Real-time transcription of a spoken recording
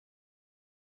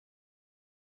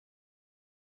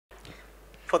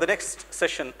For the next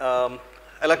session,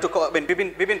 I like to call, I mean,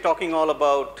 we've been talking all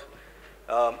about,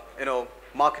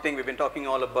 marketing. We've been talking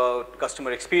all about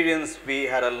customer experience. We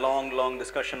had a long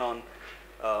discussion on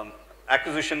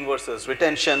acquisition versus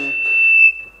retention,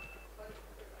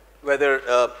 whether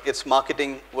it's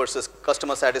marketing versus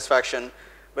customer satisfaction,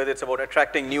 whether it's about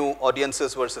attracting new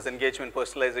audiences versus engagement,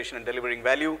 personalization, and delivering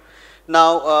value.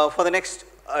 Now, for the next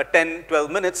 10, 12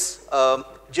 minutes,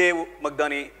 Jay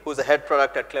Magdani, who's the head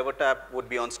product at CleverTap, would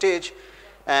be on stage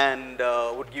and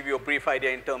would give you a brief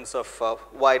idea in terms of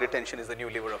why retention is the new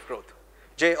lever of growth.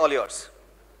 Jay, all yours.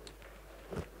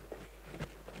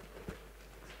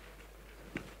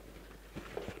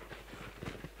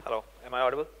 Hello, am I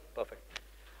audible? Perfect.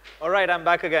 All right, I'm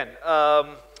back again.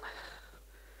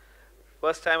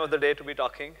 First time of the day to be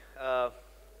talking.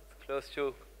 Close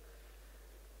to,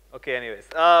 okay, anyways.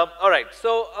 All right,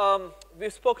 so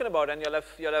we've spoken about, and you'll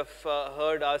have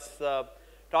heard us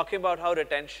talking about how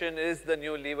retention is the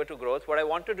new lever to growth. What I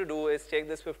wanted to do is take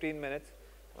this 15 minutes.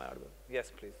 Am I audible?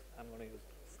 Yes, please. I'm going to use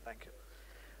this. Thank you.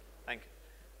 Thank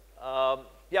you.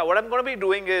 Yeah, what I'm going to be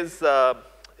doing is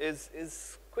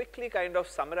quickly kind of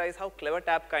summarize how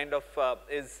CleverTap kind of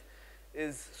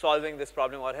is solving this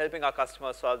problem or helping our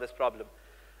customers solve this problem.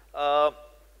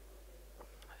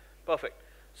 Perfect.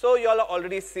 So you'll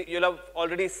have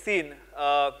already seen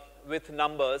with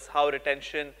numbers how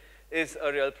retention is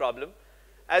a real problem.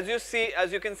 As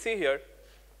you can see here,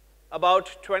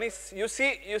 about 20. You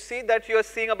see that you're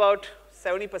seeing about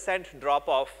 70% drop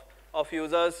off of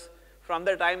users from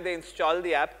the time they install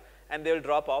the app, and they'll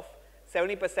drop off.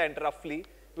 70% roughly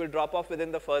will drop off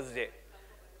within the first day.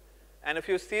 And if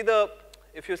you see the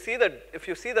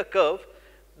curve,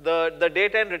 the day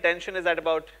 10 retention is at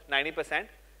about 90%.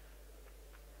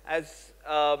 As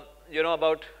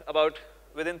about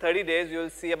within 30 days, you'll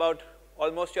see about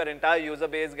almost your entire user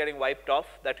base getting wiped off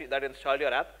that installed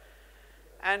your app.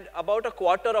 And about a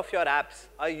quarter of your apps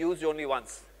are used only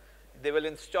once. They will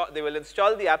install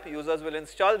the app, users will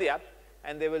install the app,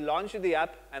 and they will launch the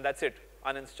app, and that's it,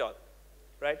 uninstall,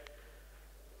 right?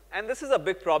 And this is a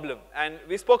big problem, and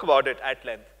we spoke about it at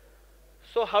length.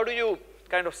 So how do you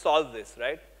kind of solve this,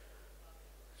 right?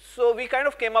 So we kind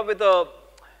of came up with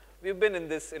we've been in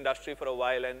this industry for a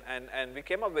while, and we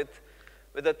came up with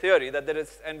a theory that there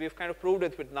is, and we've kind of proved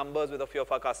it with numbers with a few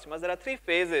of our customers. There are 3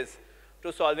 phases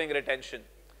to solving retention,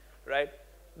 right?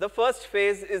 The first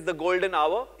phase is the golden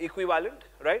hour equivalent,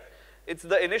 right? It's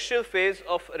the initial phase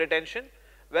of retention,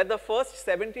 where the first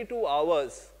 72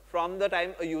 hours from the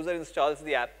time a user installs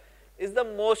the app is the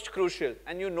most crucial,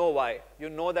 and you know why. You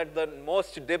know that the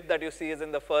most dip that you see is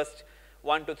in the first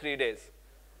 1 to 3 days.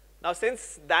 Now,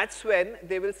 since that's when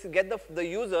they will get the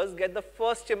users get the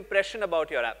first impression about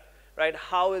your app, right?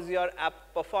 How is your app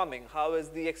performing? How is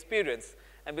the experience?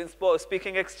 I've been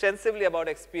speaking extensively about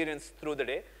experience through the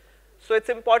day. So it's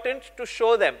important to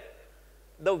show them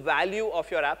the value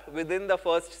of your app within the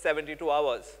first 72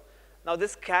 hours. Now,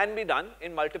 this can be done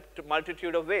in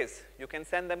multitude of ways. You can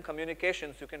send them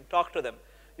communications. You can talk to them.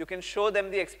 You can show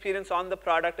them the experience on the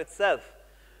product itself.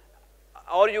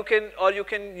 Or you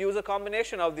can use a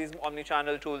combination of these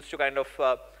omni-channel tools to kind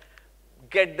of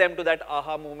get them to that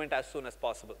aha moment as soon as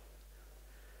possible.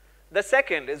 The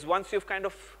second is, once you've kind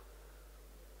of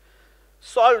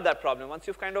solved that problem, once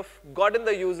you've kind of gotten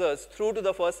the users through to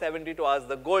the first 72 hours,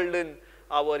 the golden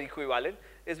hour equivalent,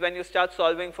 is when you start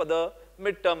solving for the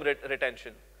midterm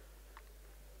retention.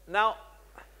 Now,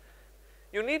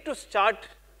 you need to start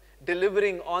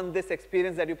delivering on this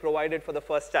experience that you provided for the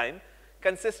first time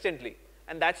consistently,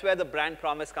 and that's where the brand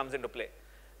promise comes into play.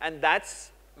 And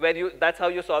that's how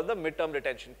you solve the midterm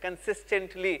retention.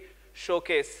 Consistently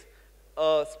showcase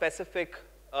a specific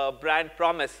brand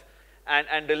promise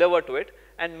and deliver to it,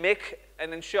 and make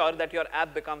and ensure that your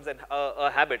app becomes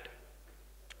a habit.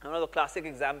 One of the classic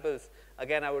examples,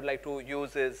 again, I would like to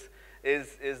use is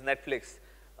Netflix.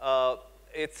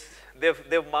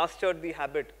 They've mastered the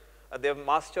habit. They've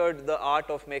mastered the art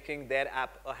of making their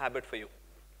app a habit for you.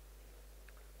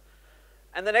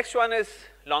 And the next one is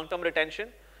long-term retention.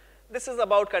 This is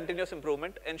about continuous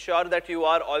improvement. Ensure that you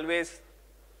are always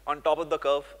on top of the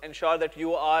curve. Ensure that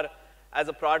you are, as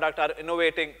a product, are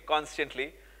innovating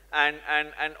constantly and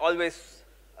always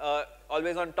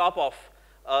on top of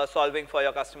solving for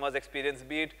your customers' experience,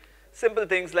 be it simple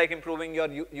things like improving your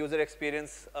user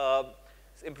experience,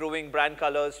 improving brand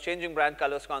colors, changing brand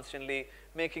colors constantly,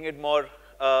 making it more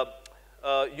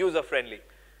user-friendly.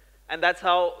 And that's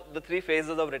how the 3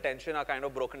 phases of retention are kind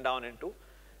of broken down into.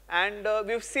 And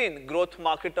we've seen growth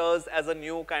marketers as a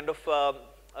new kind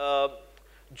of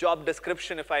job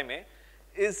description, if I may,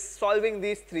 is solving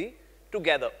these 3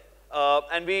 together.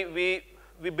 And we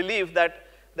believe that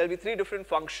there'll be 3 different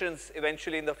functions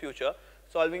eventually in the future,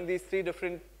 solving these 3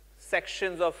 different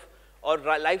sections of or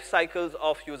life cycles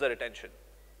of user retention,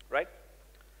 right?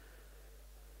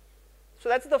 So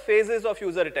that's the phases of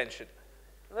user retention.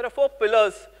 There are 4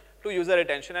 pillars to user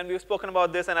retention, and we've spoken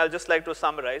about this, and I'll just like to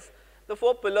summarize. The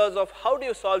 4 pillars of how do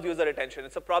you solve user retention?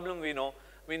 It's a problem we know.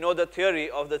 We know the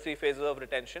theory of the 3 phases of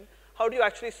retention. How do you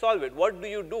actually solve it? What do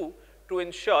you do to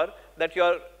ensure that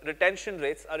your retention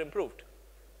rates are improved?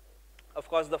 Of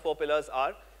course, the 4 pillars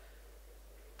are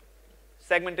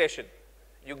segmentation.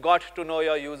 You got to know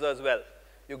your users well.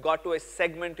 You got to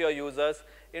segment your users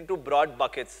into broad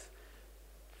buckets.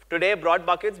 Today, broad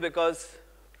buckets, because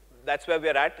that's where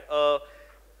we're at.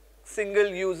 Single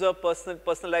user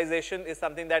personalization is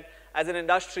something that as an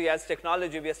industry, as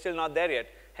technology, we are still not there yet.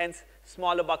 Hence,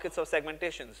 smaller buckets of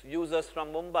segmentations. Users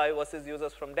from Mumbai versus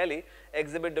users from Delhi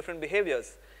exhibit different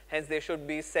behaviors. Hence, they should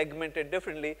be segmented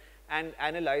differently and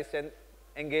analyzed and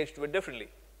engaged with differently.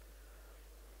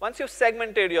 Once you've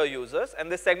segmented your users,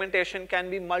 and this segmentation can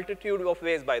be multitude of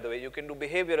ways, by the way. You can do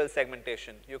behavioral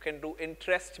segmentation. You can do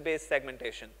interest-based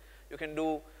segmentation. You can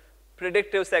do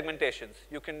predictive segmentations.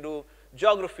 You can do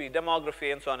geography,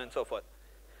 demography, and so on and so forth.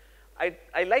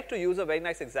 I like to use a very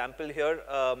nice example here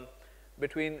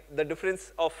between the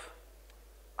difference of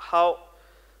how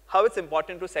it's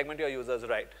important to segment your users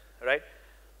right?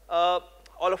 All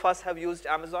of us have used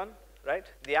Amazon, right?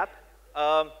 The app.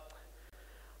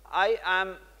 I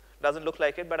am, doesn't look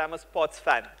like it, but I'm a sports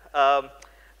fan. And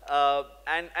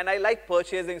I like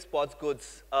purchasing sports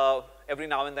goods every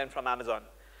now and then from Amazon.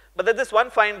 But there's this one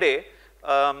fine day,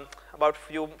 about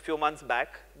few months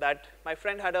back, that my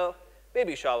friend had a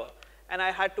baby shower, and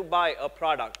I had to buy a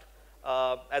product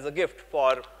as a gift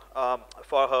for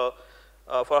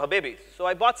her baby. So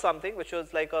I bought something which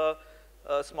was like a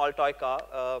small toy car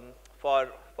for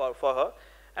her.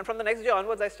 And from the next day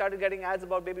onwards, I started getting ads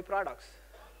about baby products.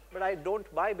 But I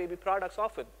don't buy baby products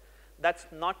often. That's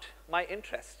not my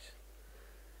interest.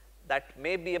 That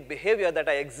may be a behavior that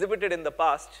I exhibited in the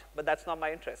past, but that's not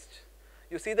my interest.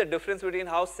 You see the difference between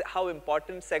how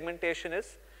important segmentation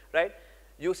is, right?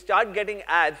 You start getting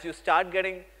ads, you start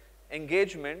getting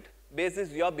engagement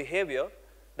basis your behavior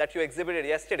that you exhibited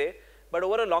yesterday, but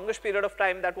over a longish period of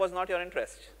time, that was not your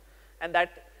interest. And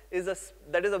that is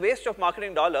a waste of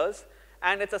marketing dollars,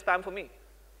 and it's a spam for me.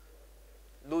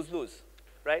 Lose-lose,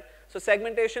 right? So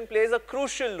segmentation plays a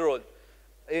crucial role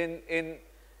in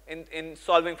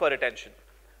solving for retention.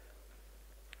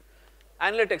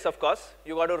 Analytics, of course.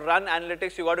 You got to run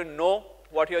analytics. You got to know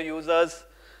what your users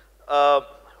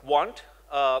want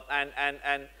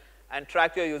and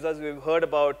track your users. We've heard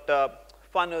about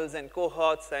funnels and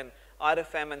cohorts and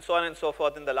RFM and so on and so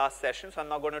forth in the last session, so I'm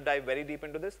not going to dive very deep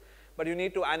into this. But you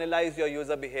need to analyze your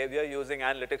user behavior using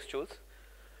analytics tools.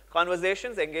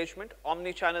 Conversations, engagement,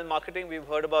 omni-channel marketing, we've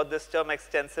heard about this term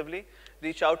extensively.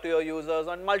 Reach out to your users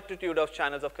on multitude of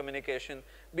channels of communication,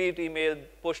 be it email,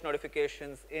 push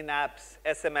notifications, in-apps,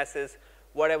 SMSs,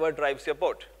 whatever drives your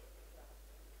boat.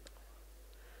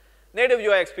 Native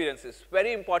UI experiences,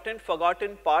 very important,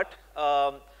 forgotten part,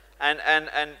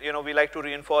 and you know, we like to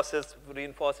reinforce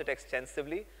it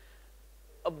extensively.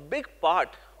 A big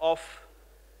part of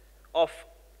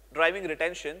driving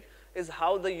retention is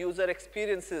how the user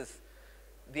experiences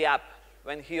the app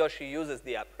when he or she uses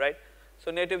the app, right?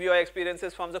 So native UI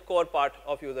experiences forms a core part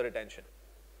of user retention.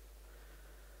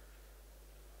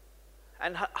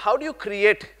 And how do you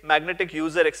create magnetic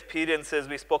user experiences?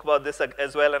 We spoke about this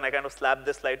as well, and I kind of slapped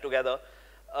this slide together.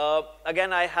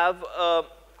 Again, I have,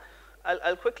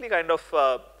 I'll quickly kind of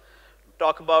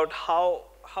talk about how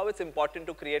it's important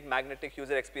to create magnetic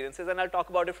user experiences, and I'll talk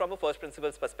about it from a first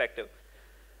principles perspective.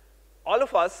 All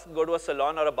of us go to a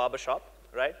salon or a barber shop,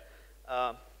 right?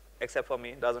 Except for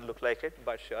me, doesn't look like it,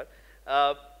 but sure.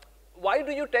 Why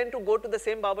do you tend to go to the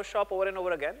same barber shop over and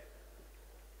over again?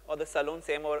 Or the salon,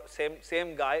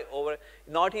 same guy over,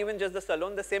 not even just the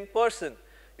salon, the same person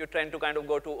you tend to kind of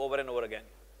go to over and over again.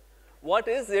 What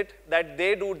is it that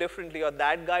they do differently or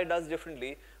that guy does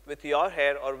differently with your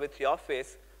hair or with your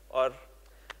face or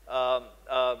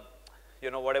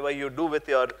you know, whatever you do with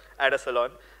your, at a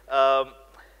salon,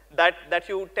 that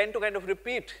you tend to kind of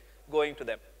repeat going to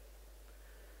them?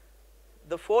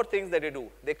 The 4 things that they do,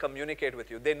 they communicate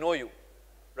with you, they know you,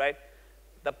 right?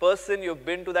 The person, you've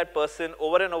been to that person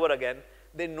over and over again,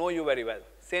 they know you very well.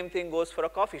 Same thing goes for a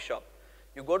coffee shop.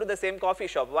 You go to the same coffee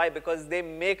shop. Why? Because they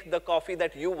make the coffee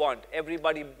that you want.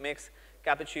 Everybody makes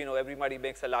cappuccino, everybody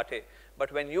makes a latte.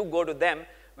 But when you go to them,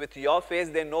 with your face,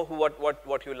 they know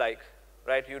what you like,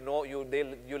 right? You know,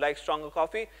 you like stronger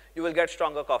coffee, you will get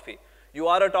stronger coffee. You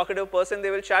are a talkative person,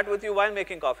 they will chat with you while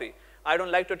making coffee. I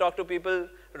don't like to talk to people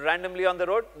randomly on the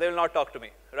road, they will not talk to me,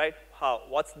 right? How?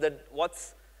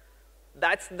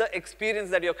 That's the experience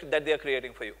that they are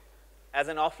creating for you as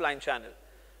an offline channel.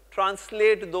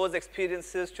 Translate those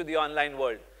experiences to the online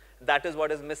world. That is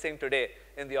what is missing today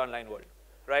in the online world,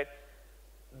 right?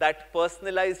 That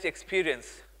personalized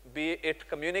experience, be it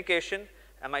communication,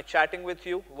 am I chatting with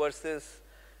you versus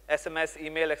SMS,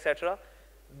 email, etc.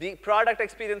 The product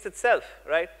experience itself,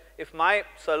 right? If my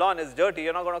salon is dirty,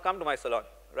 you're not going to come to my salon,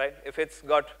 right? If it's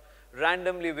got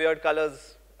randomly weird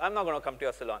colors, I'm not going to come to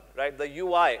your salon, right? The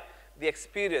UI, the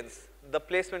experience, the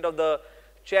placement of the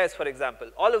chairs, for example,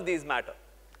 all of these matter.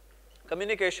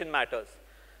 Communication matters.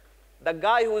 The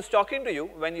guy who is talking to you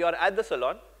when you are at the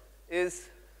salon is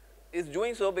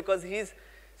doing so because he's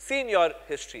seen your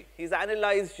history. He's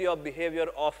analyzed your behavior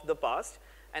of the past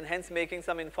and hence making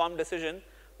some informed decision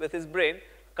with his brain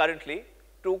currently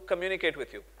to communicate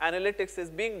with you. Analytics is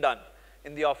being done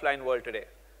in the offline world today.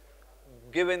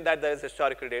 Given that there is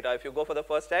historical data, if you go for the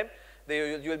first time,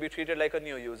 you will be treated like a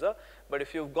new user. But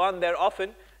if you've gone there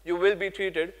often, you will be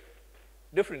treated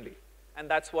differently. And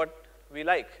that's what we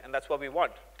like, and that's what we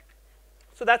want.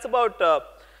 So that's about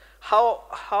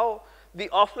how the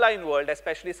offline world,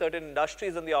 especially certain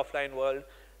industries in the offline world,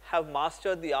 have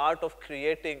mastered the art of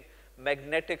creating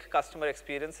magnetic customer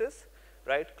experiences,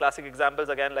 right? Classic examples,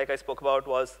 again, like I spoke about,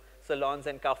 was salons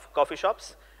and coffee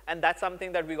shops. And that's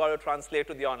something that we got to translate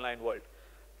to the online world.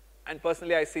 And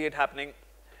personally, I see it happening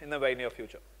in the very near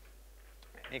future.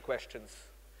 Any questions?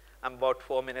 I'm about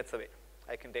 4 minutes away.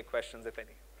 I can take questions if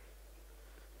any.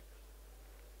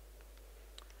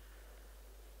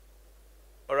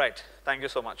 All right, thank you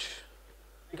so much.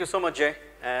 Thank you so much, Jay.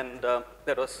 And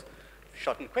that was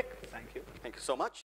short and quick. Thank you. Thank you so much.